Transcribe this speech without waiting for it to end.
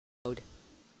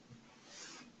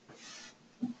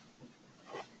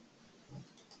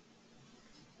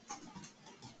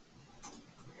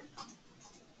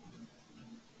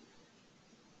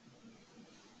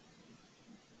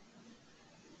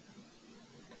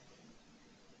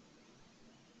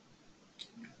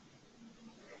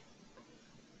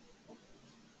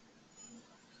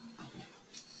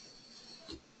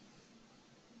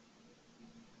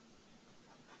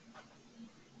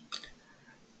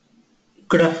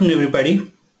Good afternoon, everybody.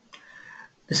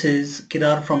 This is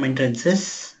Kirar from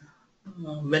Entrances.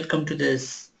 Welcome to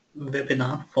this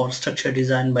webinar for structure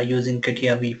design by using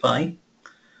CATIA V5.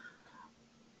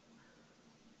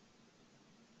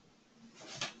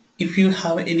 If you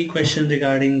have any question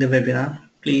regarding the webinar,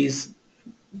 please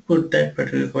put that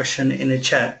particular question in a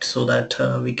chat so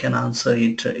that we can answer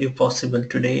it if possible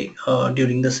today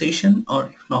during the session, or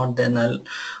if not, then I'll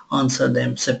answer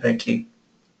them separately.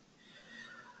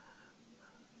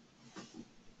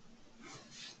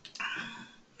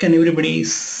 Can everybody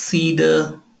see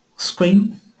the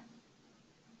screen?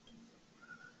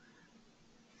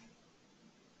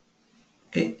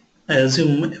 Okay, I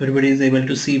assume everybody is able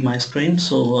to see my screen.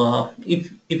 So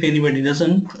if anybody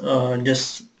doesn't,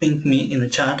 just ping me in the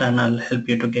chat and I'll help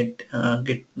you to get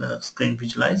the screen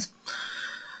visualized.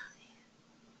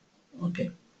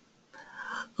 Okay.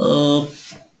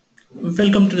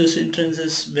 Welcome to this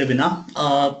Entrances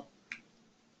webinar.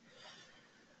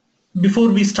 Before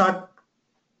we start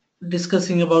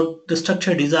discussing about the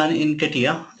structure design in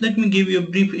CATIA, let me give you a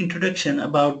brief introduction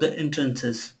about the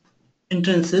Entrances.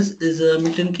 Entrances is a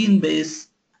Milton Keynes-based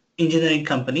engineering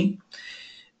company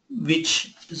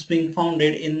which is being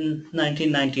founded in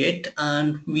 1998,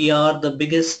 and we are the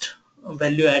biggest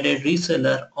value-added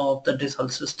reseller of the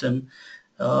Dassault system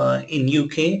in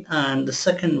UK and the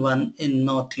second one in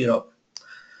North Europe.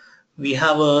 We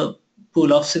have a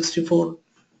pool of 64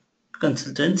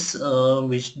 consultants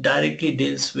which directly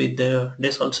deals with the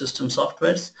Dassault system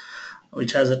softwares,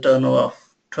 which has a turnover of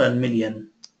 12 million.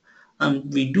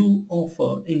 And we do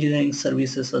offer engineering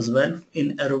services as well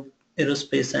in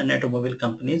aerospace and automobile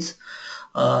companies.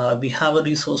 We have a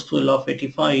resource pool of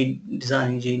 85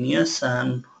 design engineers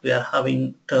and we are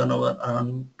having turnover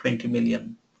around 20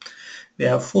 million. We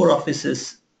have 4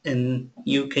 offices in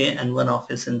UK and 1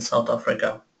 office in South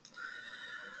Africa.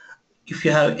 If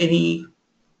you have any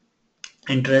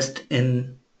interest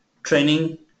in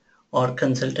training or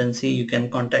consultancy, you can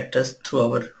contact us through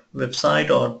our website,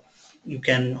 or you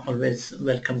can always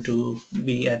welcome to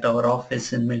be at our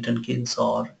office in Milton Keynes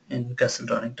or in Castle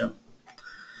Donington.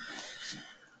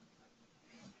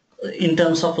 In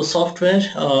terms of a software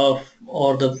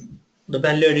or the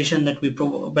value addition that we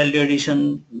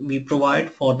provide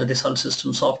for the Dassault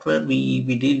system software,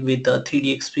 we deal with the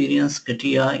 3D Experience,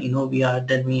 CATIA, Innovia,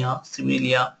 Delmia,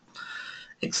 Similia,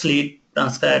 XLead,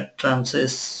 Transcat,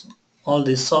 Transys, all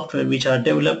these software which are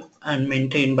developed and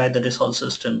maintained by the Dassault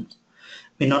system.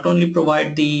 We not only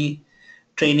provide the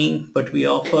training, but we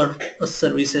offer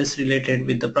services related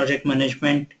with the project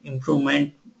management,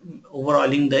 improvement,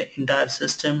 overhauling the entire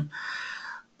system.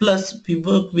 Plus, we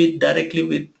work directly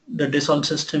with the Dassault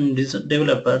system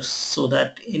developers so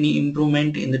that any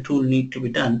improvement in the tool need to be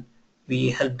done, we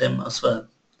help them as well.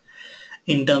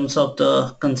 In terms of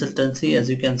the consultancy, as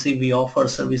you can see, we offer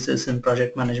services in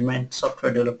project management,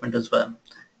 software development as well.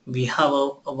 We have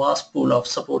a vast pool of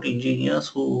support engineers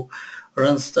who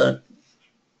runs the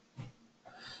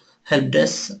help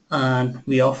desk, and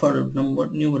we offer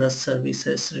numerous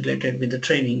services related with the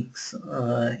trainings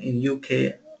in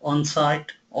UK on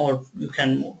site, or you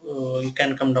can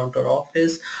come down to our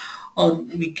office, or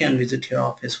we can visit your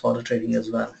office for the training as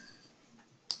well.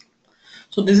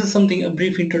 So this is a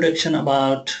brief introduction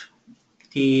about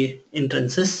the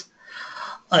Entrances.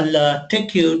 I'll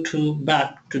take you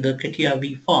back to the CATIA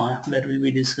V5, where we'll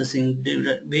be discussing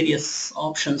the various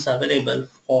options available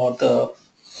for the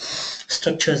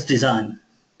structures design.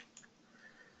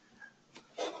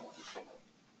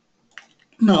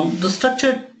 Now, the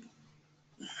structure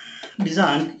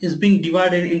design is being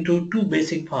divided into 2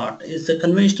 basic parts. Is the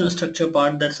conventional structure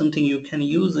part, that's something you can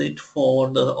use it for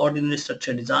the ordinary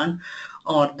structure design,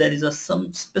 or there is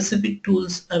some specific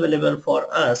tools available for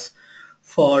us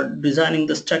for designing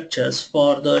the structures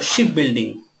for the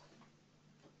shipbuilding.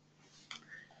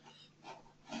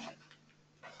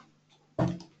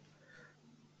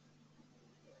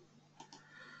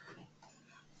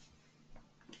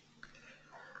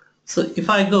 So if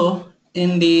I go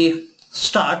in the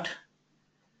start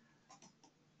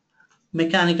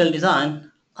mechanical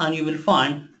design, and you will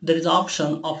find there is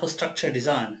option of a structure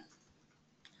design.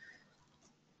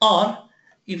 Or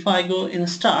if I go in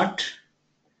start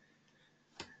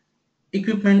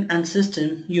equipment and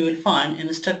system, you will find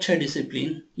in structure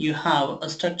discipline you have a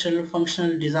structural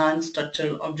functional design,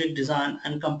 structural object design,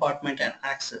 and compartment and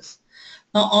access.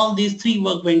 Now all these 3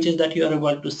 workbenches that you are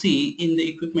able to see in the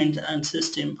equipment and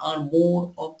system are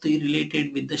more of the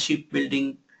related with the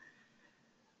shipbuilding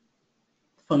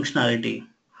functionality,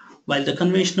 while the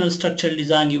conventional structural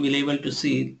design you will be able to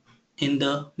see in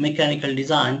the mechanical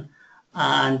design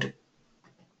and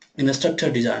in the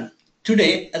structure design.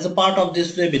 Today, as a part of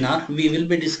this webinar, we will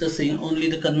be discussing only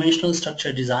the conventional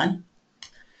structure design,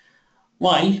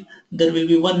 while there will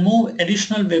be one more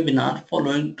additional webinar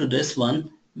following to this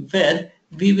one, where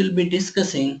we will be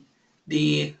discussing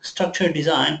the structure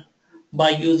design by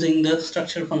using the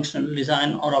structure functional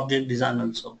design or object design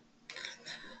also.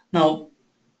 Now,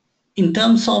 in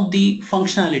terms of the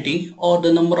functionality or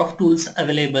the number of tools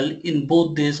available in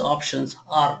both these options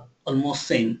are almost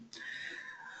same.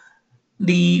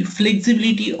 The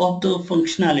flexibility of the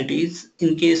functionalities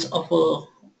in case of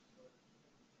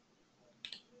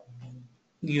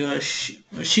your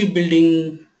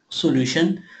shipbuilding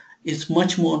solution is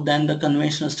much more than the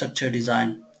conventional structure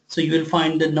design. So you will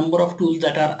find the number of tools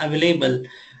that are available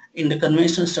in the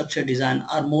conventional structure design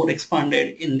are more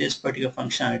expanded in this particular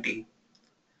functionality.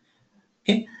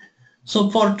 Okay.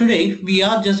 So for today, we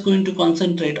are just going to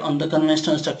concentrate on the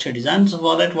conventional structure design. So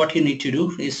for that, what you need to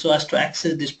do is, so as to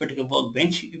access this particular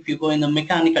workbench, if you go in the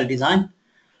mechanical design,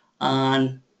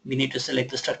 and we need to select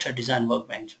the structure design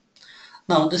workbench.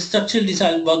 Now the structural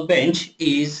design workbench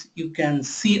is, you can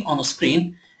see on a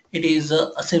screen, it is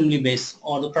a assembly base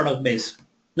or the product base.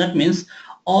 That means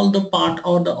all the part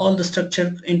or all the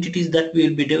structure entities that we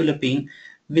will be developing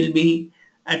will be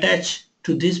attached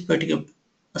to this particular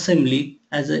assembly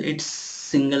as its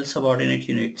single subordinate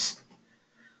units.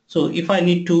 So if I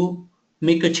need to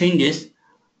make a changes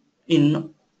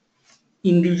in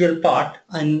individual part,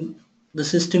 and the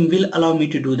system will allow me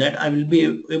to do that, I will be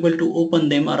able to open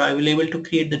them, or I will able to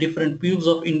create the different views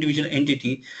of individual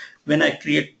entity when I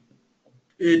create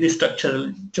the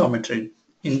structural geometry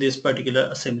in this particular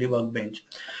assembly workbench.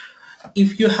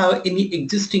 If you have any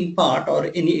existing part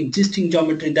or any existing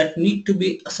geometry that need to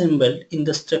be assembled in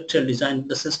the structural design,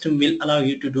 the system will allow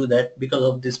you to do that because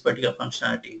of this particular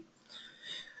functionality.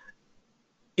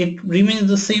 It remains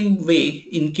the same way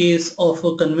in case of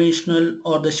a conventional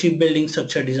or the shipbuilding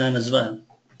structure design as well.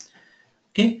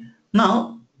 Okay,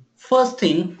 now first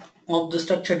thing of the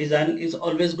structure design is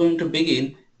always going to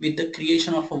begin with the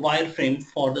creation of a wireframe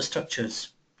for the structures.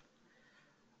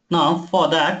 Now for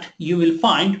that, you will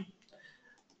find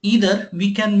either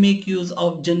we can make use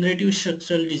of generative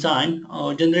structural design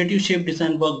or generative shape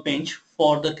design workbench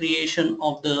for the creation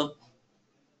of the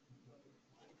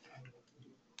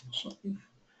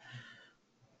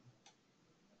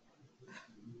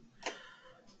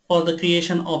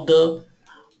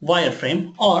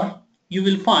wireframe, or you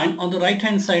will find on the right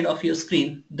hand side of your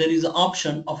screen there is an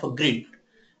option of a grid,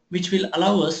 which will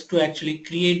allow us to actually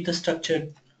create the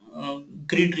structured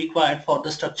grid required for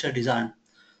the structure design.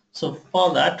 So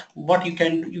for that, what you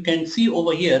can see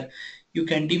over here, you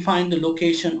can define the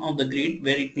location of the grid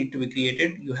where it need to be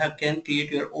created. You can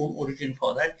create your own origin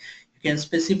for that. You can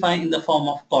specify in the form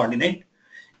of coordinate.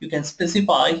 You can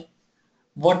specify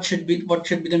what should be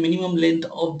the minimum length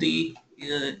of the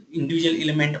individual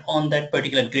element on that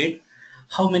particular grid,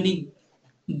 how many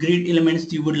grid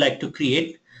elements you would like to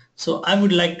create. So I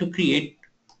would like to create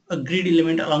a grid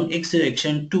element along x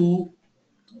direction to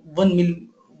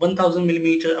 1000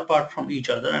 millimeter apart from each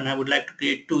other, and I would like to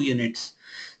create 2 units.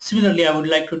 Similarly, I would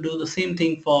like to do the same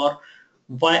thing for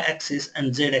y-axis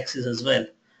and z-axis as well.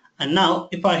 And now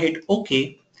if I hit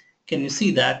OK, can you see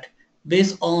that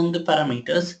based on the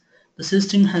parameters, the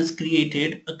system has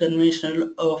created a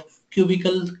conventional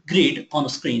cubical grid on a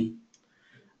screen.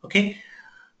 Okay,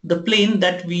 the plane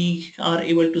that we are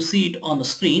able to see it on the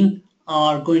screen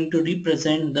are going to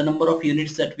represent the number of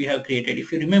units that we have created.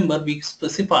 If you remember, we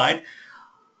specified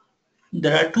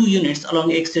there are 2 units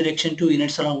along x direction, 2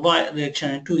 units along y direction,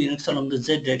 and 2 units along the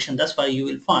z direction. That's why you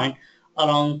will find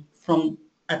along from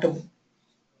at a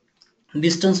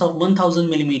distance of 1000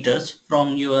 millimeters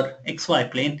from your xy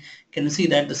plane, can you see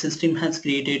that the system has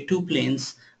created 2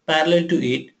 planes parallel to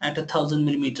it at 1000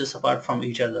 millimeters apart from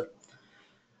each other.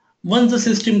 Once the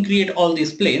system create all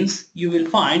these planes, you will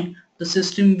find the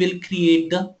system will create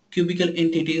the cubical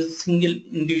entities, single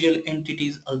individual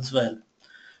entities as well.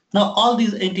 Now all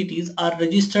these entities are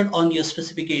registered on your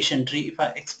specification tree. If I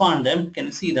expand them, can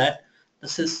you see that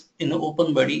this is in the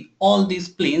open body, all these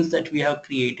planes that we have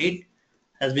created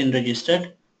has been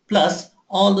registered, plus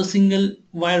all the single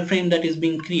wireframe that is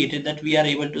being created that we are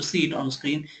able to see it on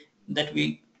screen, that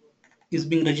we is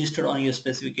being registered on your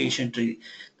specification tree.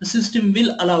 The system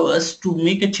will allow us to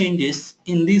make a changes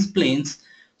in these planes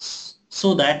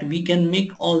so that we can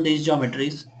make all these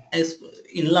geometries as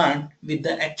in line with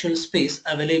the actual space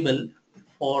available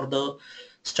for the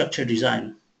structure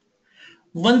design.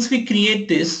 Once we create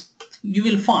this, you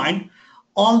will find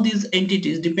all these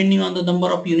entities, depending on the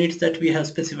number of units that we have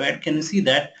specified, can you see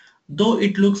that though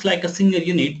it looks like a single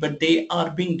unit, but they are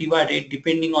being divided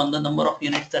depending on the number of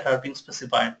units that are being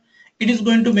specified. it is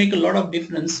going to make a lot of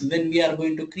difference when we are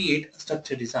going to create a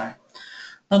structure design.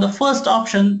 Now the first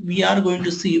option we are going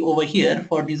to see over here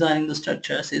for designing the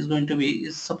structures is going to be,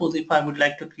 is suppose if I would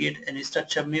like to create any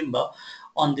structure member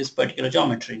on this particular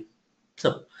geometry.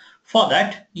 So for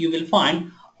that you will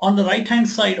find on the right hand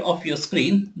side of your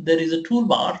screen there is a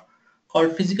toolbar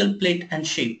called physical plate and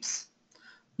shapes.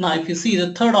 Now if you see,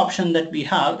 the third option that we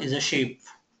have is a shape,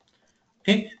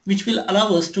 okay, which will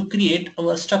allow us to create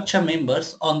our structure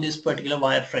members on this particular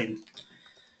wireframe.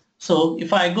 So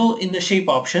if I go in the shape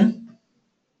option,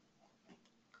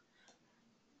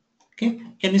 okay,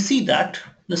 can you see that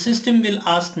the system will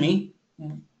ask me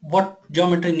what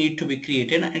geometry need to be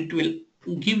created, and it will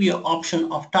give you an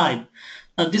option of type.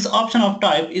 Now this option of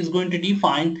type is going to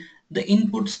define the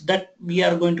inputs that we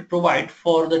are going to provide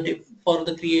for the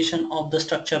creation of the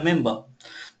structure member.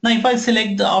 Now if I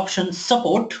select the option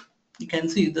support, you can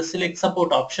see the select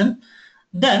support option,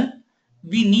 then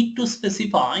we need to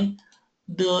specify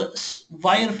the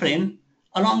wireframe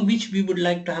along which we would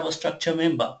like to have a structure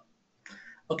member.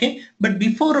 Okay, but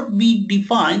before we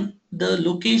define the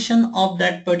location of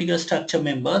that particular structure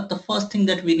member, the first thing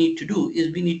that we need to do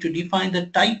is we need to define the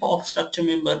type of structure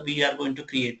member we are going to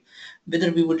create.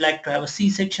 Whether we would like to have a C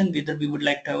section, whether we would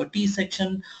like to have a T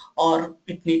section, or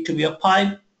it need to be a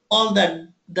pipe, all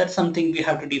that's something we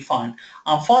have to define.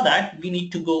 For that we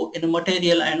need to go in a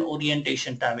material and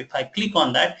orientation tab. If I click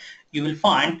on that, you will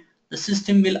find the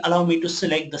system will allow me to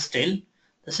select the style.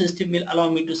 The system will allow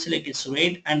me to select its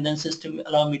rate, and then system will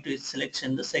allow me to select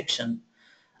in the section.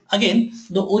 Again,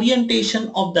 the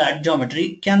orientation of that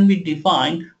geometry can be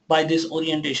defined by this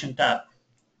orientation tab.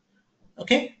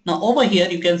 Okay, now over here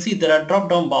you can see there are drop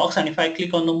down box, and if I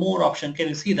click on the more option, can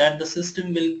you see that the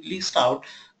system will list out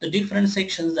the different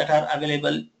sections that are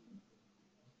available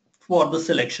for the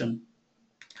selection.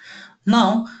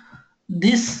 Now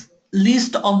this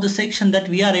list of the section that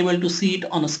we are able to see it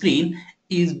on a screen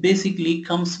is basically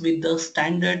comes with the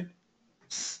standard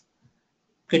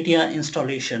CATIA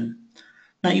installation.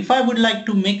 Now if I would like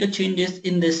to make a changes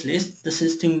in this list, the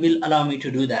system will allow me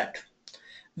to do that.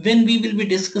 When we will be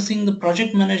discussing the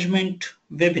project management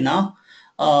webinar,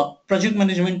 project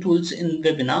management tools in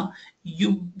webinar,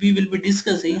 we will be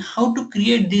discussing how to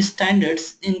create these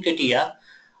standards in CATIA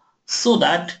so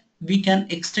that we can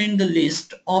extend the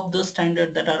list of the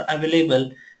standards that are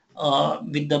available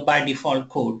with the by default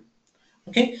code.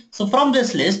 Okay, so from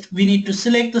this list we need to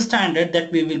select the standard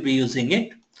that we will be using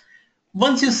it.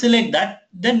 Once you select that,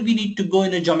 then we need to go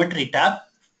in the geometry tab,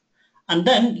 and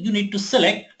then you need to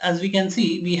select, as we can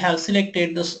see, we have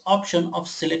selected this option of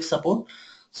select support.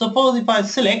 Suppose if I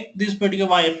select this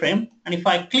particular wireframe and if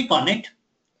I click on it,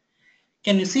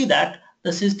 can you see that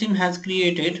the system has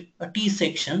created a T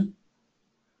section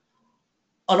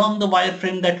along the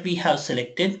wireframe that we have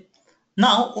selected.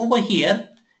 Now over here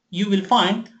you will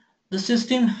find the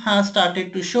system has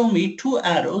started to show me two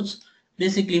arrows.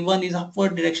 Basically one is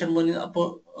upward direction, one is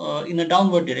in a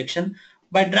downward direction.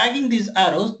 By dragging these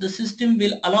arrows, the system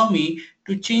will allow me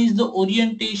to change the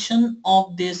orientation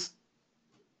of this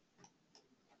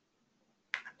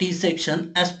T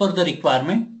section as per the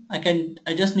requirement.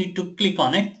 I just need to click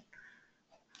on it.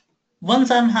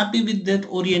 Once I'm happy with that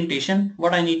orientation,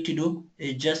 what I need to do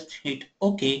is just hit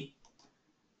OK,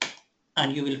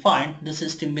 and you will find the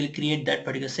system will create that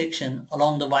particular section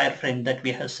along the wireframe that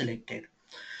we have selected.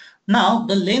 Now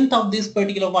the length of this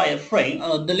particular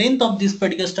wireframe, the length of this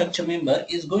particular structure member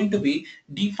is going to be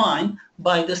defined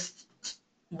by this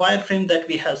wireframe that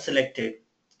we have selected.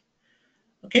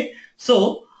 Okay,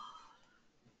 so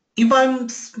if I'm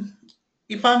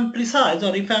precise,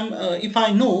 or if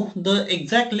I know the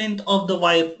exact length of the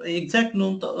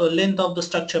length of the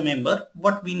structure member,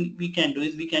 what we can do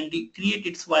is we can create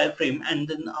its wireframe and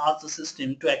then ask the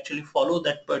system to actually follow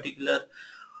that particular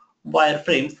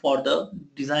wireframe for the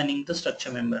designing the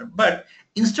structure member. But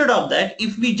instead of that,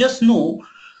 if we just know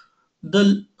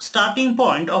the starting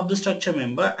point of the structure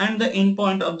member and the end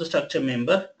point of the structure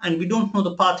member, and we don't know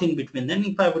the path in between, then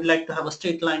if I would like to have a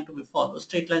straight line to be followed,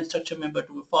 straight line structure member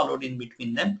to be followed in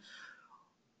between them,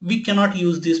 we cannot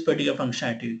use this particular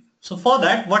functionality. So for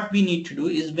that, what we need to do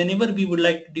is whenever we would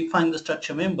like to define the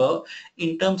structure member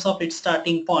in terms of its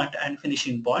starting point and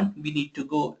finishing point, we need to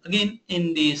go again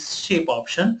in this shape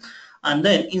option, and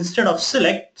then instead of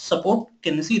select support,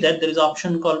 can you see that there is an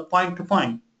option called point to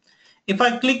point. If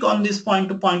I click on this point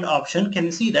to point option, can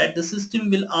you see that the system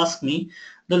will ask me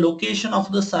the location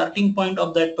of the starting point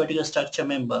of that particular structure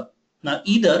member. Now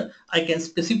either I can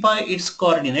specify its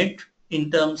coordinate in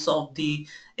terms of the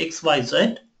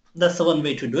XYZ, that's the one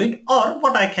way to do it, or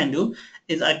what I can do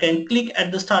is I can click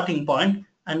at the starting point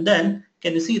and then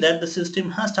can you see that the system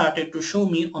has started to show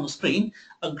me on screen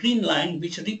a green line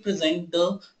which represents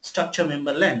the structure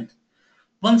member length.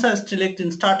 Once I select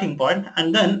in starting point,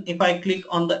 and then if I click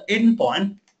on the end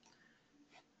point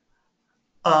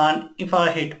and if I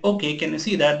hit OK, can you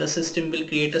see that the system will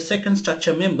create a second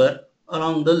structure member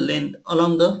along the length,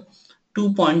 along the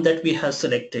 2 points that we have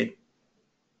selected.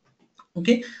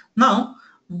 Okay, now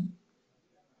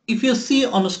if you see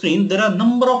on the screen, there are a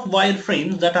number of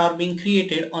wireframes that are being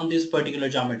created on this particular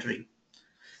geometry.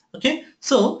 Okay,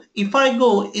 so if I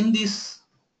go in this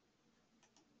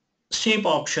shape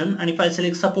option and if I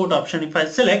select support option, if I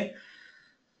select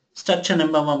structure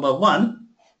number 1,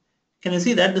 can you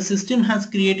see that the system has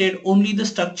created only the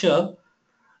structure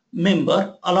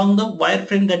member along the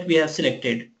wireframe that we have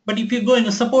selected. But if you go in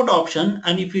a support option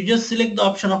and if you just select the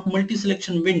option of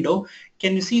multi-selection window,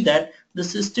 can you see that the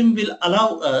system will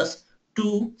allow us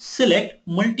to select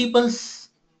multiple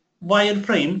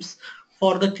wireframes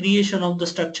for the creation of the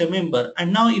structure member.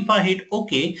 And now if I hit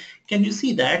OK, can you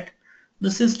see that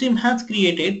the system has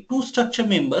created two structure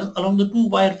members along the two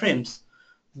wireframes.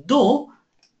 Though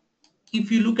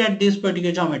if you look at this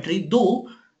particular geometry, though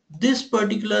this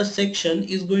particular section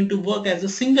is going to work as a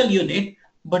single unit,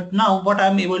 but now what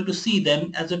I'm able to see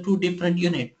them as a two different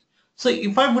units. So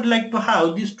if I would like to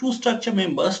have these two structure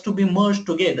members to be merged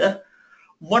together,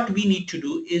 what we need to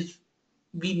do is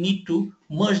we need to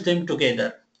merge them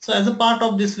together. So as a part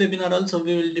of this webinar also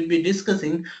we will be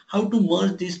discussing how to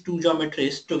merge these two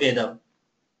geometries together.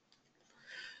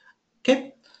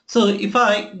 Okay, so if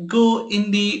I go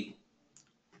in the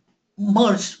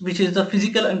merge, which is the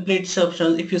physical and plate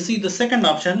option, if you see the second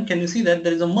option, can you see that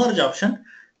there is a merge option?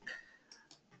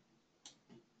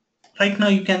 Right now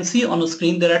you can see on the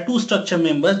screen there are two structure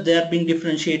members. They are being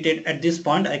differentiated at this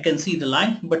point. I can see the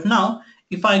line. But now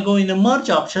if I go in the merge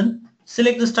option,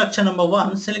 select the structure number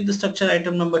 1, select the structure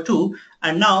item number 2,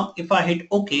 and now if I hit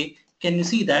OK, can you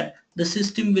see that the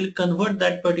system will convert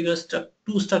that particular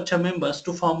two structure members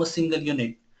to form a single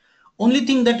unit. Only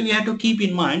thing that we have to keep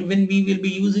in mind when we will be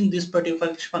using this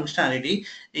particular functionality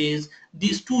is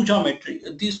these two geometry,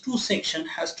 these two sections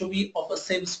has to be of a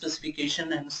same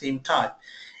specification and same type.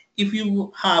 If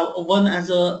you have one as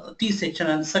a T section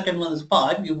and the second one is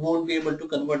pipe, you won't be able to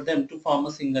convert them to form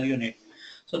a single unit.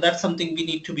 So that's something we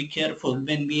need to be careful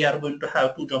when we are going to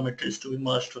have two geometries to be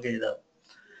merged together.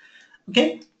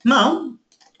 Okay, now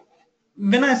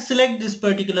when I select this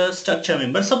particular structure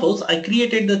member, suppose I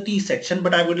created the T section,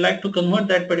 but I would like to convert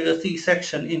that particular T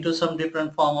section into some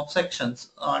different form of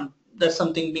sections. That's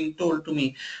something being told to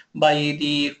me by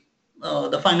the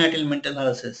finite element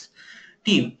analysis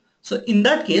team. So in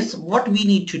that case, what we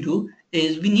need to do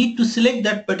is we need to select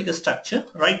that particular structure,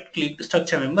 right click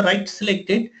structure member, right select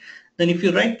it. Then if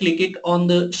you right click it on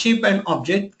the shape and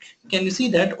object, can you see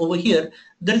that over here,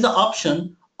 there is an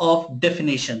option of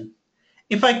definition.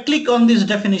 If I click on this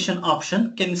definition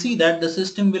option, can you see that the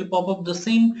system will pop up the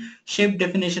same shape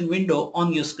definition window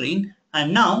on your screen,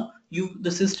 and now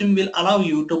the system will allow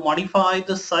you to modify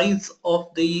the size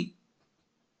of the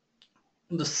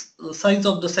size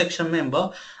of the section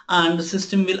member, and the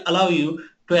system will allow you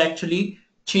to actually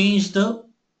change the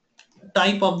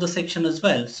type of the section as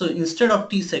well. So instead of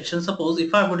T section, suppose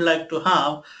if I would like to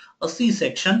have a C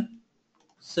section,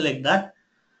 select that.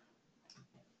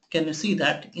 Can you see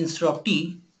that instead of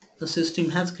T, the system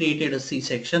has created a C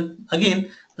section.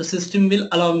 Again, the system will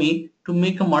allow me to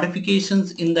make a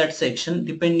modifications in that section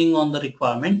depending on the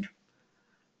requirement.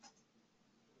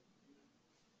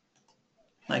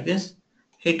 Like this,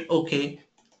 hit OK,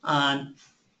 and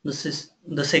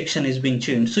the section is being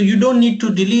changed. So you don't need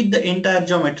to delete the entire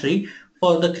geometry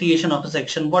for the creation of a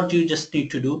section. What you just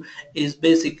need to do is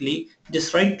basically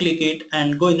just right click it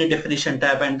and go in the definition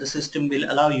tab, and the system will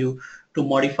allow you to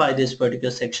modify this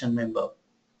particular section member.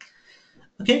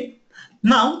 Okay,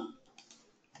 now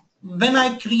when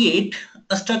I create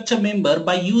a structure member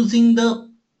by using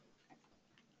the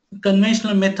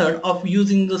conventional method of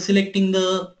using the selecting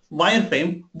the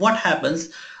wireframe, what happens,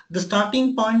 the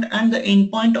starting point and the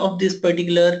end point of this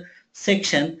particular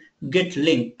section get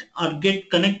linked or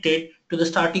get connected to the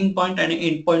starting point and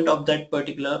end point of that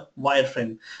particular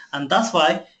wireframe. And that's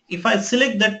why if I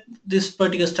select that this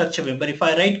particular structure member, if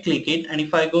I right click it and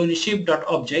if I go in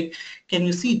shape.object, can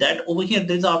you see that over here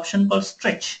there is an option called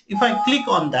stretch. If I click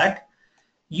on that,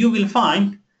 you will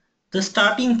find the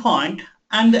starting point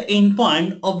and the end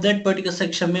point of that particular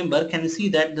section member. Can you see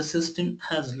that the system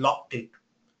has locked it,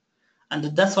 and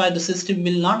that's why the system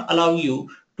will not allow you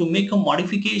to make a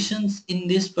modifications in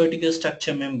this particular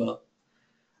structure member.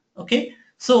 Okay,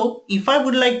 so if I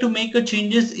would like to make a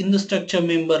changes in the structure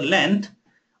member length,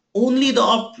 only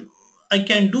I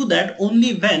can do that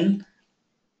only when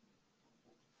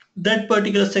that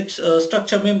particular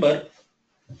structure member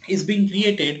is being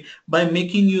created by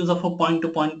making use of a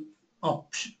point-to-point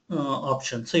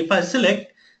option. So if I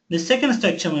select the second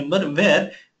structure member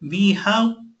where we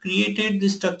have created the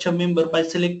structure member by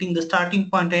selecting the starting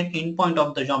point and end point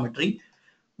of the geometry,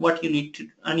 what you need to,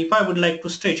 and if I would like to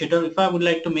stretch it or if I would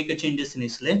like to make a changes in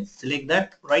its length, select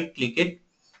that, right click it.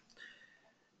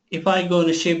 If I go in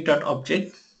a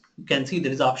shape.object, you can see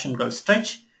there is an option called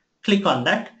stretch. Click on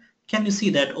that. Can you see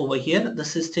that over here the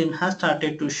system has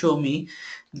started to show me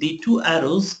the two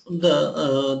arrows,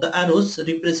 the arrows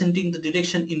representing the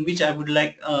direction in which I would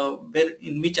like where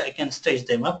in which I can stretch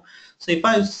them up. So if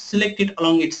I select it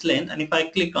along its length and if I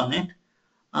click on it,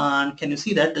 and can you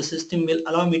see that the system will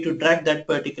allow me to drag that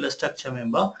particular structure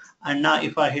member, and now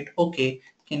if I hit OK,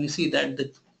 can you see that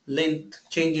the length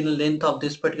change in the length of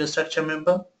this particular structure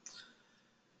member?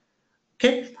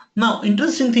 Okay, now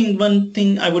interesting thing, one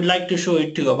thing I would like to show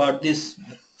it to you about these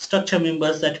structure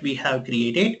members that we have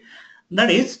created,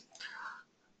 that is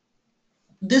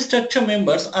these structure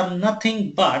members are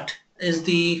nothing but is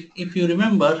the, if you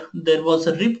remember, there was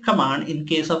a rip command in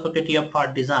case of a CATIA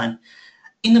part design.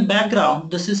 In the background,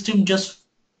 the system just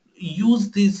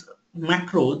used these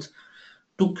macros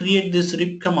to create this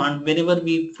rip command whenever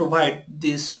we provide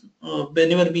this,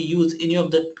 whenever we use any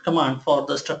of the command for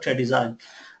the structure design.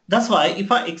 That's why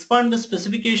if I expand the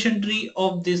specification tree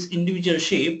of this individual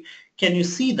shape, can you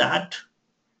see that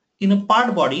in a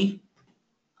part body,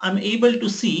 I'm able to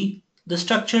see the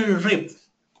structural rip,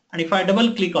 and if I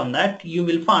double click on that, you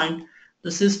will find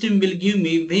the system will give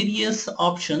me various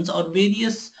options or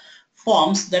various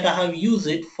forms that I have used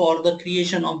it for the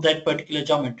creation of that particular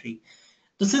geometry.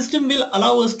 The system will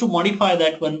allow us to modify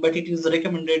that one, but it is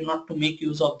recommended not to make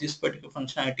use of this particular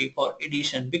functionality for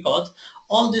edition, because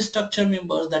all the structure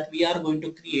members that we are going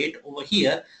to create over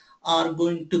here are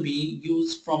going to be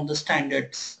used from the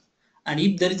standards. And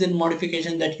if there is a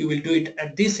modification that you will do it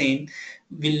at this end,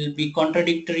 will be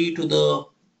contradictory to the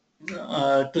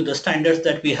standards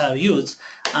that we have used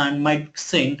and might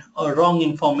send a wrong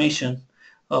information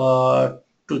uh,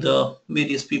 to the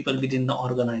various people within the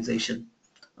organization.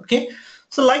 Okay,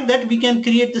 so like that we can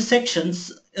create the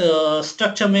sections,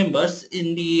 structure members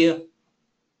in the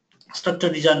structure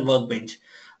design workbench.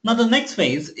 Now the next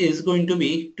phase is going to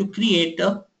be to create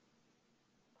a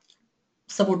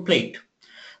support plate.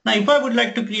 Now if I would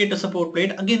like to create a support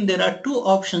plate, again there are two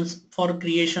options for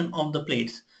creation of the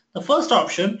plates. The first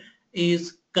option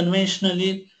is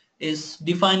conventionally is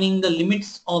defining the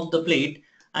limits of the plate,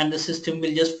 and the system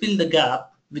will just fill the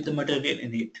gap with the material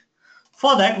in it.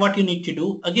 For that, what you need to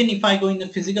do, again if I go in the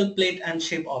physical plate and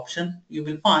shape option, you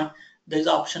will find there is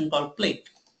an option called plate.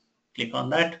 Click on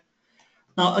that.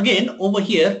 Now again over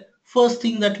here, first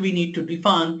thing that we need to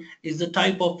define is the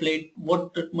type of plate,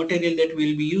 what material that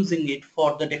we'll be using it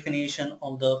for the definition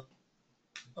of the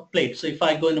plate. So if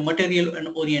I go into material and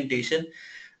orientation,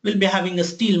 we'll be having a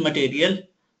steel material.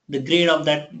 The grade of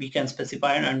that we can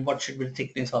specify and what should be the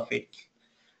thickness of it.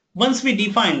 Once we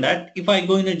define that, if I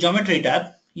go in the geometry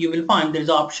tab, you will find there is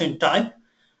option type.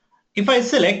 If I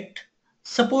select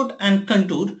support and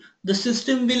contour, the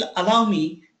system will allow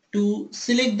me to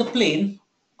select the plane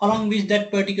along which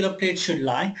that particular plate should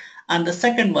lie. And the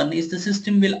second one is the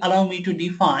system will allow me to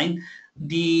define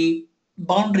the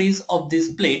boundaries of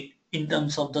this plate in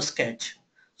terms of the sketch.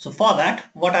 So for that,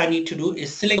 what I need to do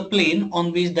is select the plane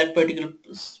on which that particular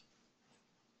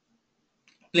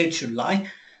plate should lie.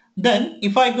 Then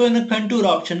if I go in the contour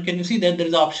option, can you see that there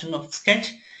is an option of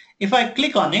sketch? If I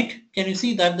click on it, can you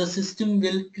see that the system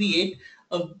will create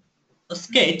a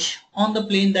sketch on the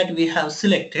plane that we have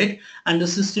selected, and the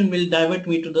system will divert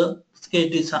me to the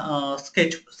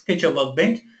sketcher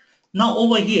workbench. Now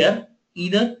over here,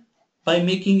 either by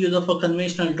making use of a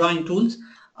conventional drawing tools,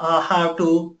 I have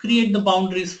to create the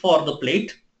boundaries for the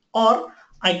plate, or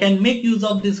I can make use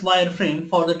of this wireframe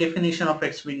for the definition of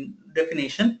its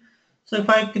definition. So if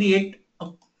I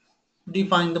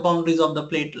define the boundaries of the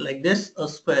plate like this, a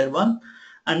square one,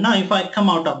 and now if I come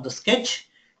out of the sketch,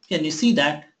 can you see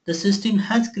that the system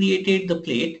has created the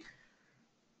plate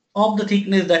of the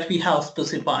thickness that we have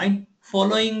specified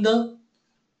following the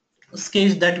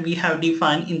sketch that we have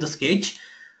defined in the sketch.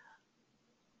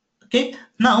 Okay,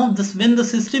 now this, when the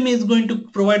system is going to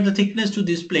provide the thickness to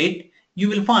this plate, you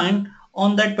will find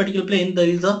on that particular plane there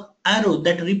is a arrow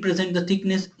that represents the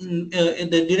thickness in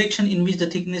the direction in which the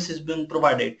thickness is being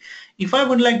provided. If I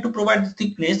would like to provide the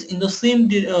thickness in the same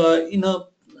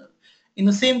in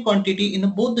the same quantity in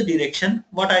both the direction,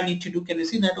 what I need to do, can you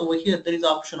see that over here there is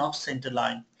option of center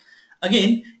line.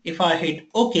 Again, if I hit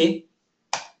OK,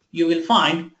 you will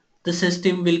find the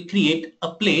system will create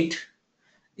a plate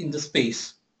in the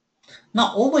space.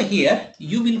 Now over here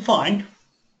you will find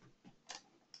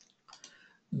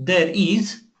there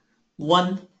is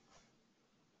one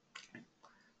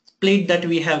plate that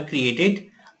we have created,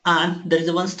 and there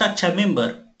is one structure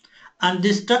member, and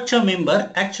this structure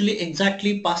member actually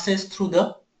exactly passes through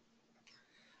the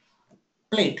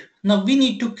plate. Now we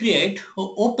need to create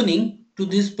an opening to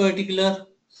this particular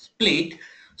plate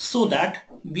so that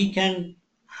we can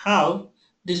have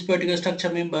this particular structure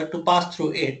member to pass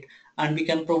through it, and we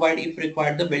can provide, if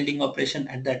required, the welding operation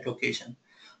at that location.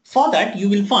 For that you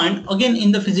will find again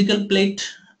in the physical plate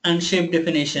and shape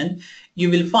definition, you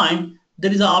will find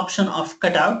there is an option of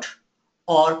cutout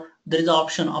or there is an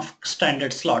option of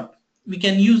standard slot. We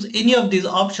can use any of these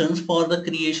options for the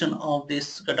creation of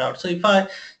this cutout. So if I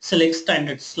select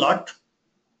standard slot,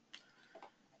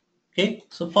 okay,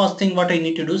 so first thing what I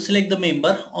need to do, select the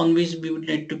member on which we would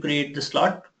need to create the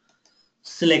slot,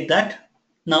 select that.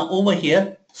 Now over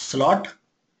here slot,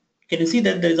 can you see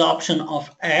that there is an option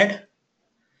of add?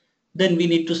 Then we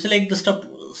need to select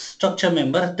the structure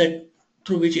member that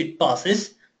through which it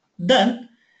passes. Then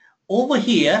over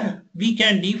here we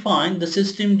can define the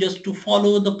system just to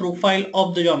follow the profile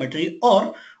of the geometry,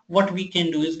 or what we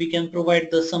can do is we can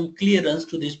provide some clearance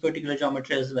to this particular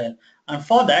geometry as well. And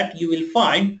for that you will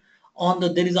find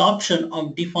there is option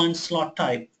of define slot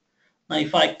type. Now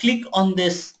if I click on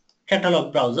this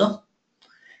catalog browser,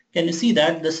 can you see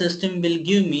that the system will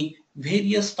give me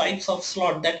various types of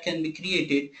slot that can be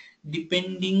created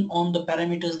depending on the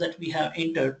parameters that we have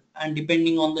entered and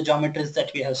depending on the geometries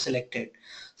that we have selected.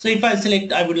 So if I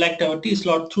select, I would like to have a T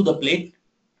slot through the plate,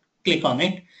 click on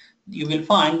it, you will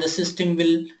find the system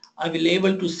will, I will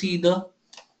able to see the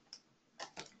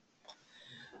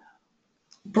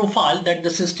profile that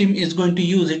the system is going to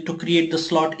use it to create the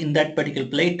slot in that particular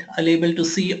plate. I'll able to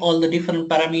see all the different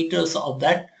parameters of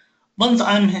that. Once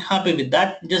I'm happy with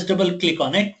that, just double click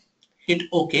on it, hit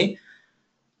OK.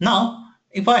 Now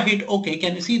if I hit OK,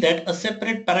 can you see that a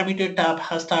separate parameter tab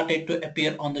has started to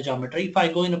appear on the geometry. If I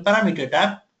go in a parameter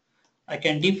tab, I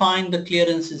can define the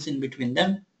clearances in between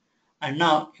them. And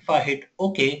now if I hit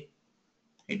OK,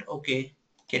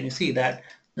 can you see that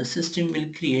the system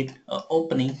will create an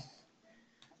opening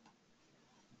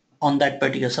on that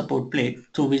particular support plate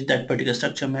through which that particular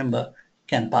structure member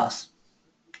can pass.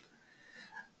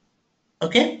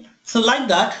 Okay, so like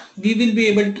that we will be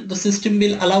able to, the system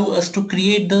will allow us to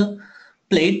create the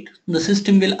plate, the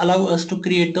system will allow us to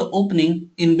create the opening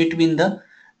in between the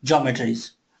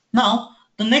geometries. Now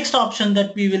the next option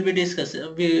that we will be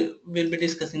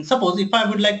discussing, suppose if I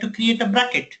would like to create a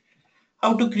bracket,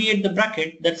 how to create the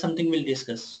bracket, that's something we'll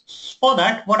discuss. For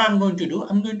that what I'm going to do,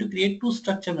 I'm going to create two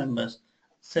structure members,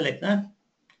 select that,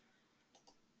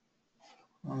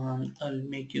 and I'll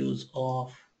make use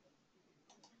of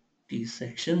this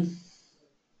section.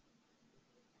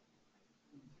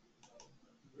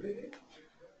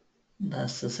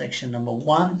 That's the section number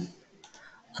 1,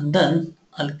 and then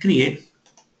I'll create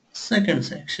second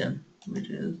section, which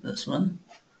is this one.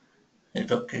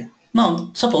 Hit OK.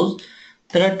 Now suppose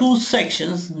there are two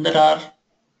sections that are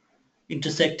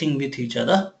intersecting with each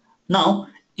other. Now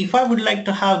if I would like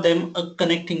to have them a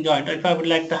connecting joint, or if I would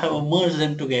like to have a merge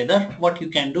them together, what you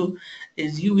can do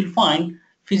is you will find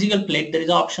physical plate, there is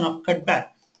an option of cut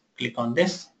back. Click on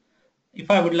this.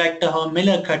 If I would like to have a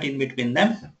Miller cut in between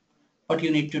them, what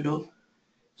you need to do,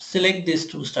 select these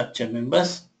two structure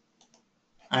members,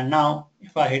 and now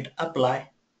if I hit apply,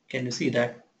 can you see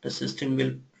that the system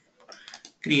will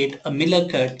create a Miller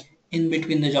cut in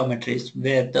between the geometries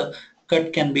where the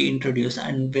cut can be introduced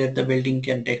and where the welding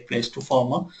can take place to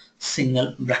form a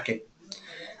single bracket.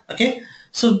 Okay,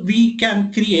 so we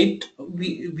can create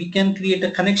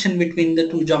a connection between the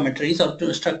two geometries or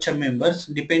two structure members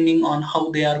depending on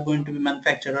how they are going to be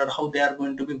manufactured or how they are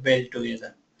going to be welded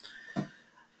together.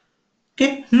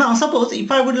 Okay, now suppose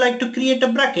if I would like to create a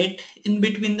bracket in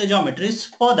between the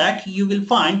geometries, for that you will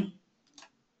find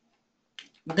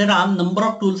there are number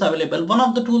of tools available. One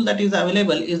of the tools that is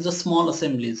available is the small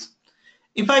assemblies.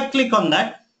 If I click on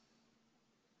that,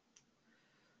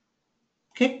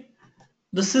 okay,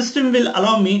 the system will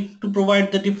allow me to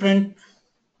provide the different,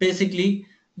 basically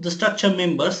the structure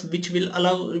members which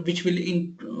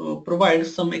will provide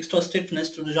some extra stiffness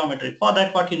to the geometry. For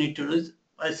that what you need to do is,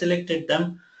 I selected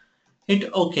them, hit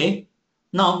OK.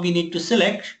 Now we need to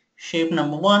select shape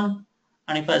number 1,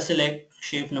 and if I select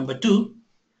shape number 2,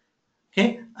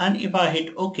 okay, and if I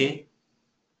hit OK,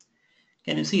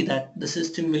 can you see that the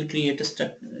system will create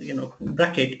a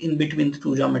bracket in between the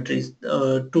two geometries,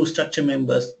 two structure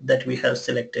members that we have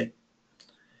selected.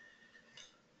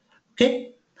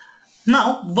 Okay.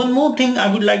 Now one more thing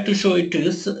I would like to show it to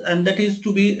you, and that is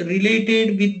to be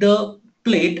related with the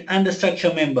plate and the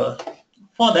structure member.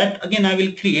 For that, again,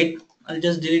 I'll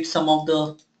just delete some of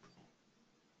the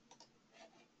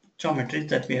geometries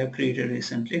that we have created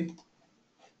recently.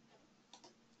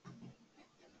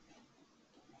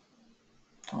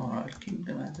 Or I'll keep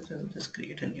them as it is. I'll just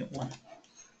create a new one.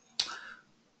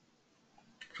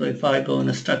 So if I go in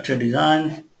a structure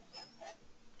design,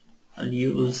 I'll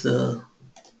use okay.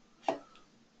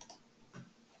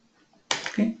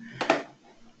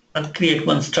 I'll create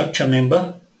one structure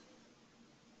member,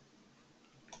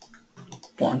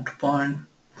 point to point,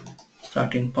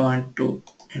 starting point to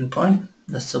end point.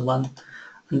 That's the one.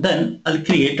 And then I'll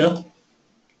create a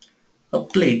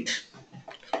plate.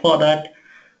 For that,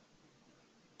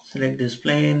 select this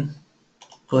plane,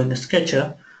 go in the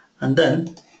sketcher, and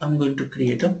then I'm going to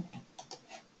create a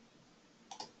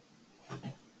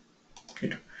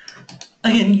plate.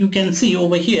 Again, you can see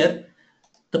over here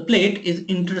the plate is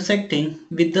intersecting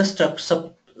with the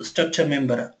structure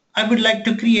member. I would like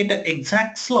to create an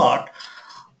exact slot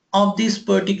of this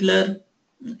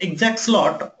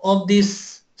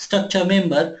structure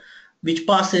member which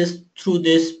passes through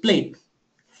this plate.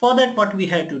 For that, what we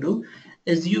have to do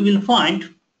is, you will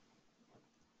find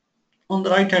on the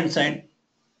right hand side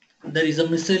there is a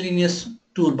miscellaneous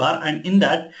toolbar, and in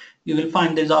that you will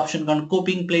find there is option called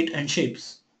coping plate and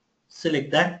shapes.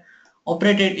 Select that.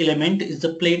 Operated element is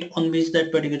the plate on which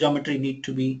that particular geometry need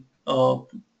to be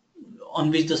on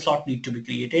which the slot need to be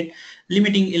created.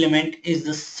 Limiting element is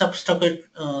the substructure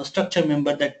structure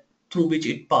member that through which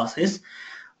it passes.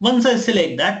 Once I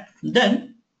select that,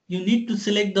 then you need to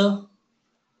select the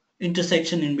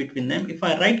intersection in between them. If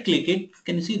I right click it,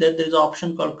 can you see that there is an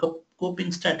option called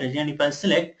coping strategy, and if I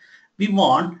select, we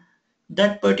want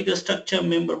that particular structure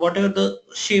member, whatever the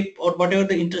shape or whatever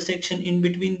the intersection in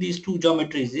between these two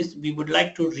geometries is, we would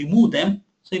like to remove them.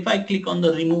 So if I click on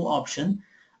the remove option,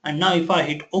 and now if I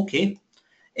hit OK,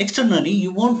 externally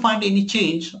you won't find any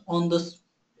change on the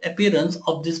appearance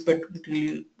of this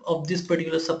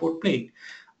particular support plate.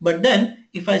 But then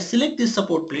if I select this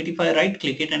support plate, if I right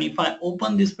click it, and if I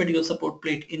open this particular support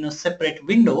plate in a separate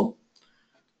window,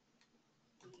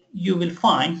 you will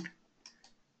find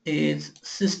is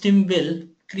system will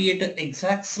create an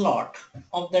exact slot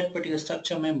of that particular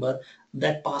structure member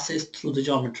that passes through the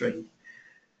geometry.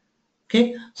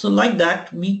 Okay, so like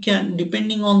that we can,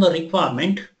 depending on the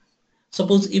requirement,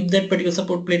 suppose if that particular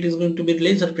support plate is going to be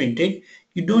laser printed,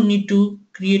 you don't need to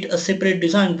create a separate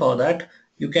design for that.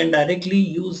 You can directly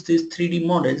use these 3D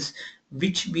models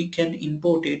which we can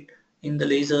import it in the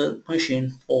laser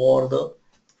machine for the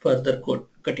further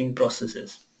cutting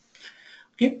processes.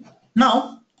 Okay,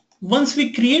 now once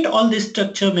we create all these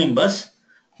structure members,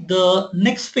 the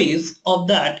next phase of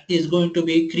that is going to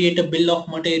be create a bill of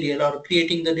material, or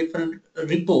creating the different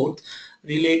report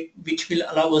which will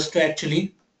allow us to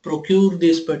actually procure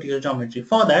this particular geometry.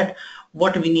 For that,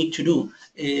 what we need to do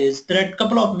is, there are a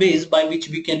couple of ways by which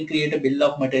we can create a bill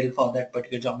of material for that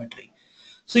particular geometry.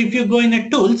 So if you go in a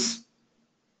tools,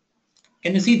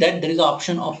 can you see that there is an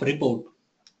option of report?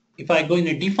 If I go in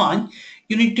a define,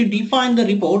 you need to define the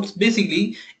reports.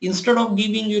 Basically, instead of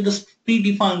giving you the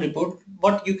predefined report,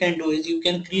 what you can do is you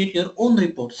can create your own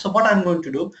report. So what I'm going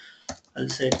to do, I'll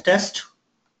say test.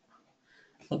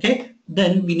 Okay,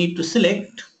 then we need to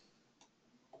select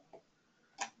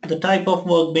the type of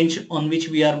workbench on which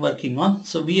we are working on.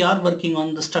 So we are working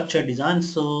on the structure design.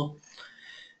 So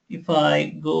if I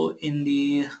go in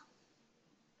the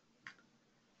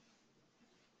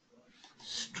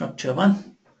structure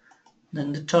one,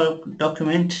 then the top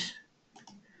document,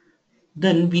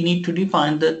 then we need to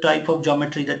define the type of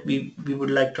geometry that we would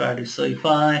like to add. So if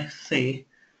I say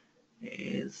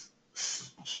is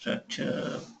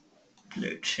structure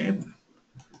plate shape,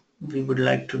 we would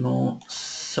like to know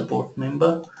support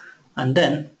member, and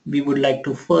then we would like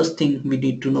to, first thing we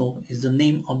need to know is the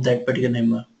name of that particular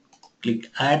member. Click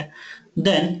add.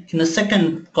 Then in the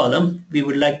second column we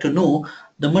would like to know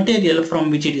the material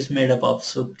from which it is made up of.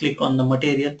 So click on the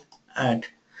material, add.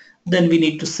 Then we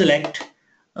need to select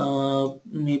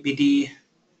maybe the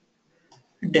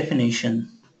definition,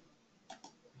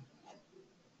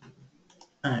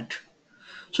 add.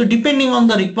 So depending on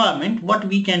the requirement, what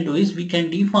we can do is we can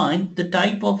define the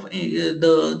type of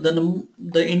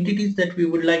the entities that we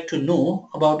would like to know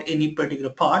about any particular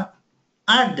part,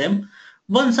 add them.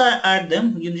 Once I add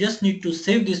them, you just need to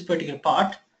save this particular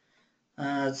part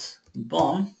as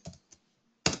BOM.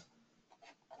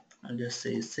 I'll just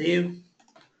say save,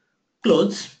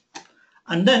 close,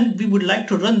 and then we would like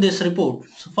to run this report.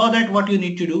 So for that, what you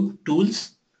need to do,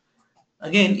 tools.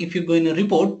 Again, if you go in a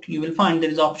report, you will find there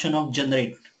is option of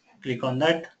generate. Click on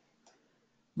that.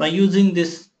 By using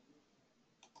this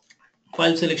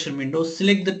file selection window,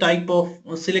 select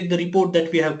the report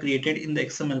that we have created in the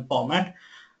XML format.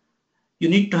 You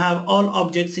need to have all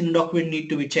objects in document need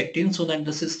to be checked in so that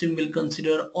the system will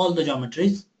consider all the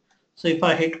geometries. So if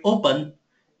I hit open,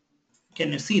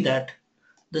 can you see that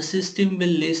the system will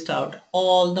list out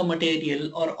all the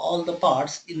material or all the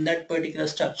parts in that particular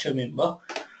structure member.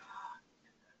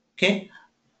 Okay,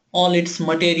 all its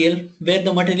material. Where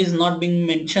the material is not being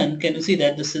mentioned, can you see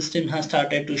that the system has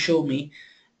started to show me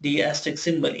the asterisk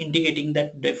symbol indicating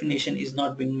that definition is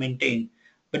not being maintained.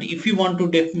 But if you want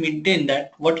to maintain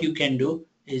that, what you can do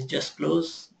is just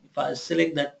close. If I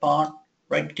select that part,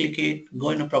 right click it, go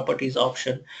in a properties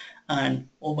option, and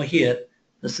over here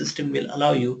the system will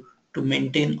allow you to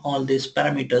maintain all these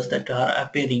parameters that are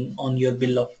appearing on your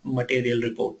bill of material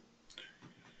report.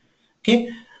 Okay,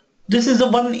 this is the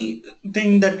one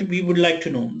thing that we would like to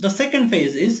know. The second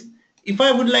phase is if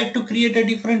I would like to create a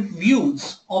different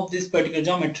views of this particular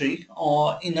geometry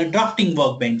or in a drafting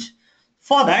workbench.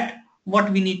 For that,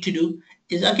 what we need to do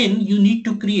is, again, you need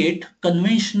to create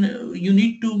convention, you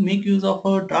need to make use of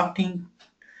a drafting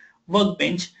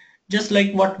workbench just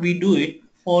like what we do it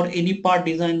for any part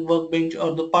design workbench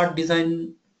or the part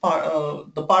design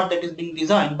the part that is being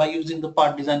designed by using the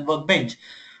part design workbench.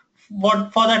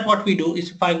 What we do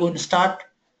is, if I go and start,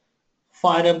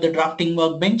 fire up the drafting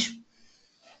workbench.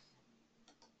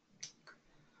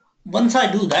 Once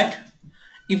I do that,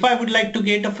 if I would like to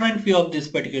get a front view of this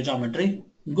particular geometry,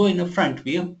 go in a front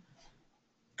view,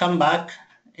 come back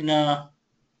in the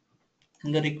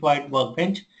required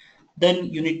workbench, then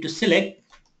you need to select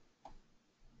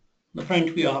the front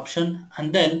view option,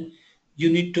 and then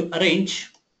you need to arrange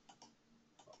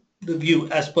the view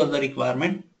as per the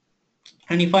requirement.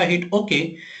 And if I hit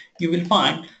OK, you will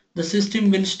find the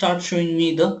system will start showing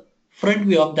me the front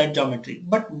view of that geometry.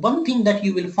 But one thing that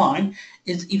you will find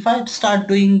is, if I start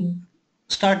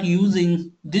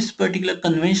using this particular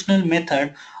conventional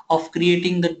method of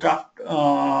creating the draft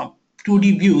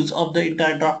 2D views of the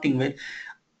entire drafting way,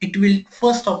 it will,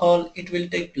 first of all, it will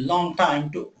take long time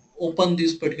to open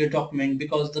this particular document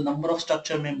because the number of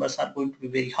structure members are going to be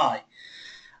very high.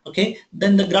 Okay,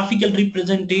 then the graphical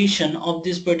representation of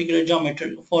this particular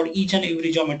geometry for each and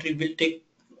every geometry will take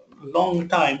long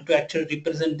time to actually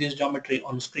represent this geometry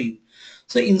on screen.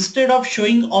 So instead of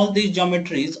showing all these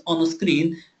geometries on a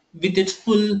screen with its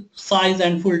full size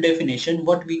and full definition,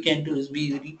 what we can do is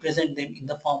we represent them in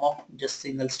the form of just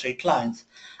single straight lines,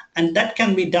 and that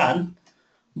can be done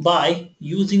by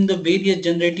using the various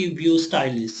generative view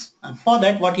styles. And for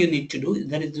that, what you need to do is,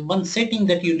 there is one setting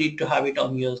that you need to have it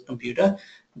on your computer.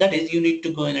 That is, you need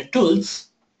to go in a tools.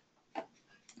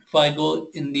 If I go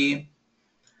in the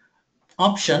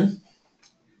option,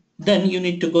 then you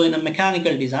need to go in a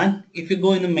mechanical design. If you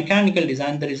go in a mechanical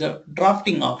design, there is a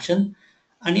drafting option,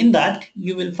 and in that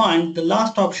you will find the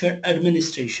last option,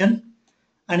 administration.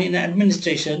 And in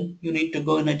administration, you need to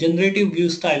go in a generative view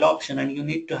style option, and you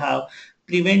need to have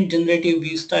prevent generative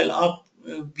view style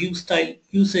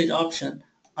usage option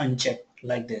unchecked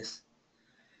like this.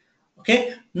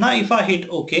 Okay, now if I hit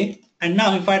OK, and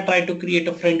now if I try to create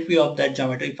a front view of that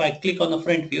geometry, if I click on the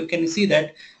front view, can you see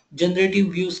that generative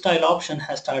view style option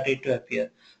has started to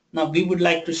appear. Now we would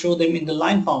like to show them in the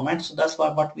line format, so that's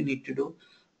why what we need to do,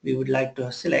 we would like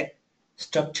to select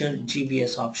structure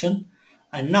GVS option.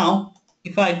 And now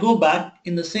if I go back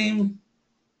in the same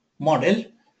model,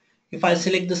 if I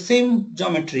select the same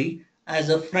geometry as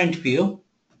a front view,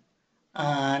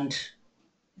 and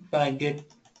if I get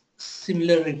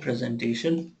similar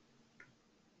representation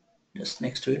just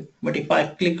next to it, but if I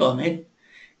click on it,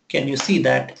 can you see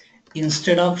that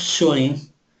instead of showing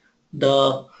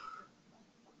the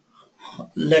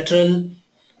lateral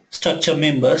structure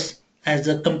members as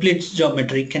a complete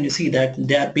geometry, can you see that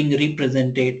they are being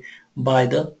represented by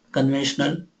the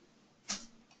conventional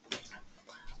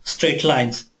straight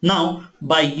lines. Now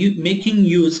by making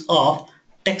use of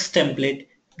text template,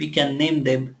 we can name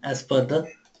them as per the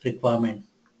requirement.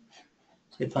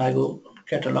 So if I go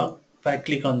catalog, if I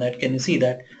click on that, can you see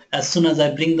that as soon as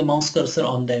I bring the mouse cursor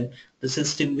on them, the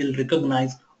system will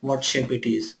recognize what shape it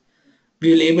is.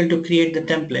 We will able to create the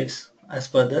templates as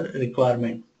per the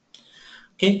requirement.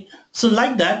 Okay, so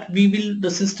like that,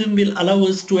 the system will allow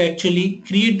us to actually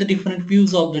create the different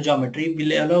views of the geometry,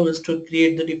 will allow us to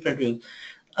create the different views.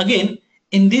 Again,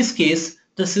 in this case,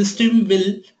 the system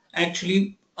will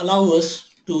actually allow us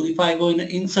to, if I go in the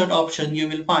insert option, you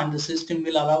will find the system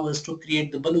will allow us to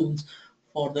create the balloons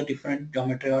for the different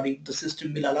geometry, or if the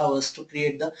system will allow us to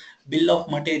create the bill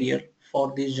of material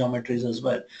for these geometries as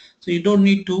well. So you don't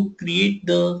need to create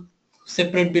the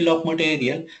separate bill of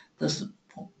material.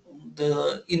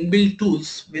 the inbuilt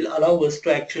tools will allow us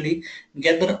to actually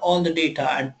gather all the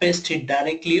data and paste it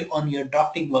directly on your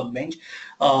drafting workbench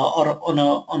or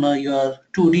on a your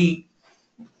 2D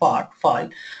part file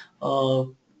uh,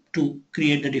 to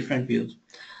create the different views.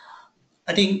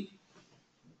 I think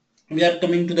we are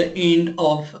coming to the end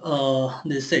of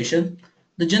this session.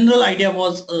 The general idea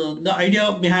was, the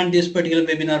idea behind this particular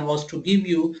webinar was to give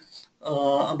you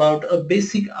about a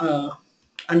basic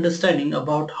understanding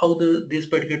about how this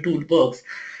particular tool works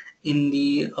in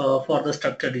the for the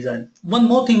structure design. One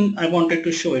more thing I wanted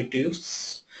to show it to you,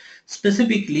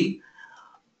 specifically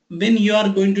when you are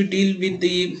going to deal with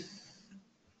the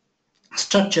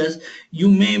structures, you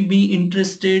may be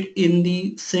interested in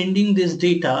the sending this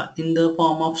data in the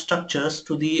form of structures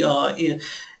to the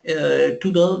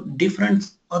to the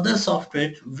different other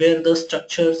software where the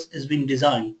structures is being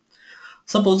designed.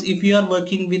 Suppose if you are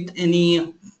working with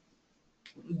any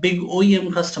big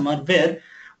OEM customer where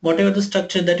whatever the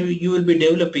structure that you will be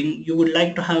developing, you would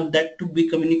like to have that to be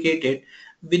communicated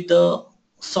with the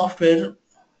software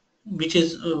which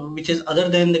is other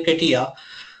than the CATIA,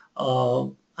 uh,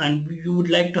 and you would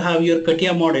like to have your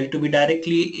CATIA model to be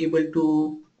directly able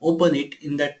to open it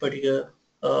in that particular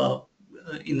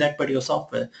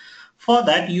software. For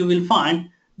that, you will find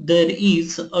there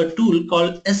is a tool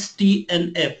called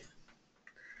STNF,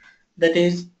 that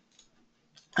is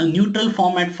a neutral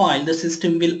format file the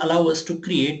system will allow us to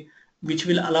create, which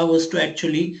will allow us to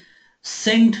actually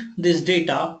send this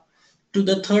data to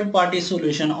the third party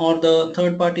solution or the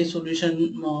third party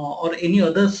solution or any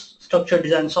other structure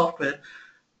design software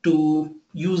to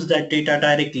use that data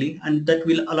directly, and that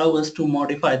will allow us to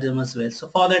modify them as well. So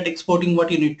for that exporting, what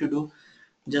you need to do,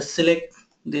 just select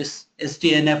this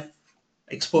SDNF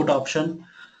export option,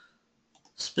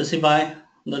 specify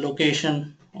the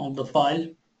location of the file.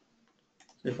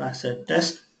 So if I said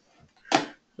test,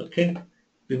 okay,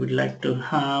 we would like to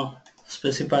have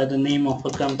specify the name of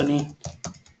a company,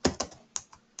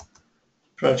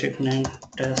 project name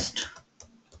test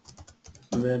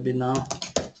webinar,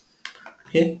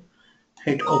 okay,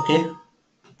 hit OK.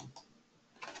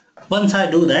 Once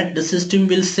I do that, the system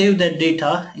will save that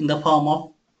data in the form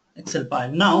of Excel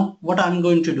file. Now what I'm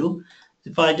going to do,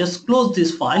 if I just close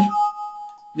this file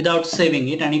without saving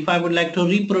it, and if I would like to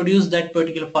reproduce that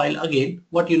particular file again,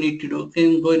 what you need to do, you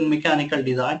can go in mechanical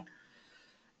design.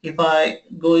 If I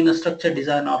go in a structure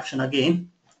design option again,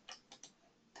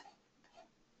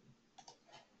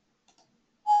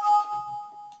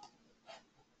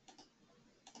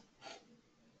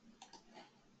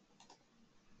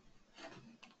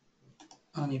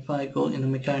 and if I go in a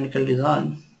mechanical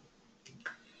design,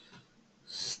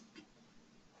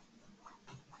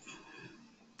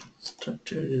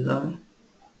 structure design,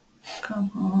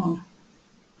 come on.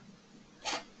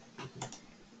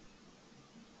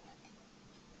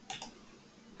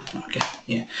 Okay,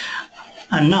 yeah.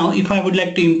 And now if I would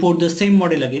like to import the same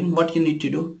model again, what you need to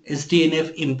do is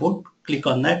DNF import, click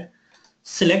on that,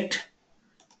 select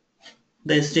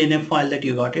the SDNF file that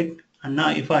you got it, and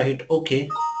now if I hit OK,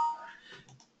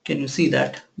 can you see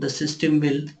that the system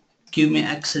will give me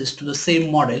access to the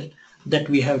same model that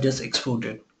we have just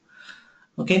exported.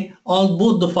 Okay,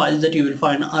 both the files that you will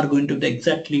find are going to be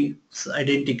exactly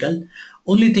identical.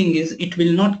 Only thing is it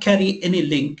will not carry any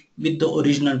link with the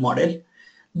original model.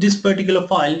 This particular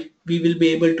file we will be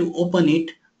able to open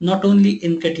it not only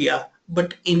in CATIA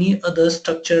but any other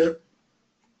structure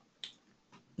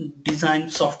design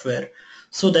software,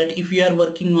 so that if you are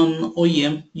working on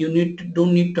OEM, you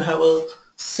don't need to have a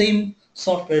same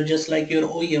software just like your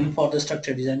OEM for the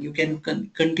structure design. You can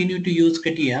continue to use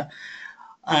CATIA,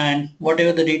 and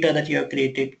whatever the data that you have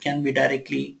created can be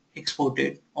directly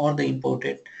exported or the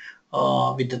imported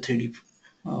with the 3D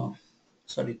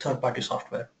third-party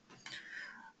software.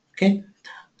 Okay,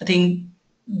 I think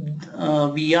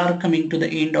we are coming to the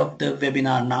end of the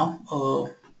webinar now.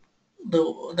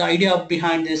 The idea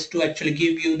behind this to actually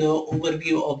give you the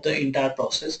overview of the entire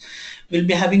process. We'll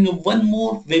be having one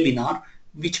more webinar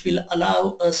which will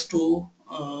allow us to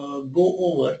go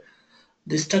over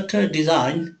the structure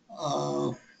design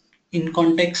in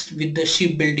context with the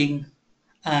shipbuilding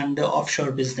and the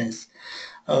offshore business.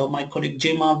 My colleague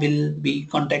Gemma will be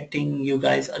contacting you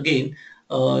guys again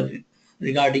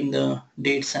regarding the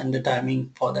dates and the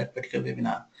timing for that particular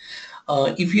webinar.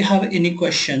 If you have any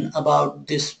question about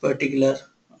this particular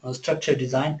structure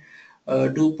design,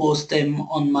 do post them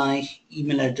on my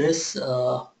email address,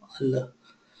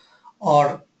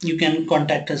 or you can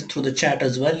contact us through the chat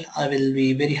as well. I will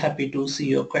be very happy to see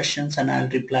your questions and I'll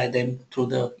reply them through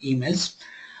the emails.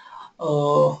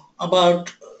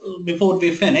 Before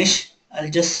we finish,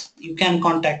 you can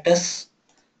contact us.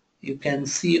 You can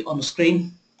see on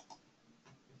screen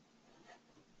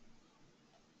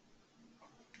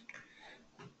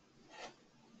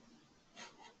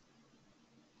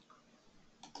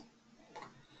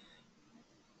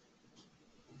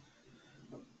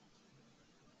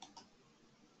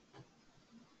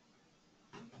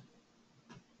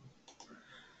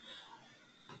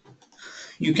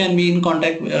You can be in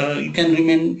contact, you can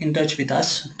remain in touch with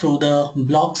us through the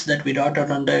blogs that we dot out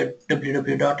under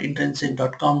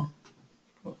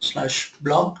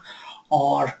www.intrinsic.com/blog,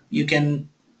 or you can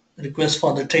request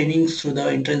for the trainings through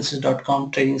the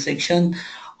intrinsic.com training section,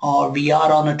 or we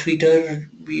are on a Twitter,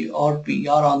 we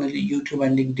are on a YouTube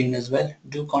and LinkedIn as well.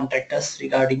 Do contact us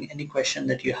regarding any question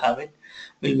that you have it.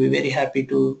 We'll be very happy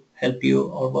to help you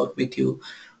or work with you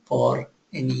for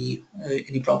any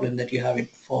problem that you have it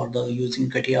for the using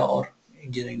CATIA or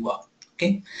engineering work.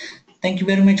 Okay. Thank you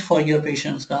very much for your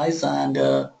patience, guys, and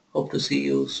hope to see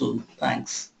you soon.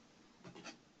 Thanks.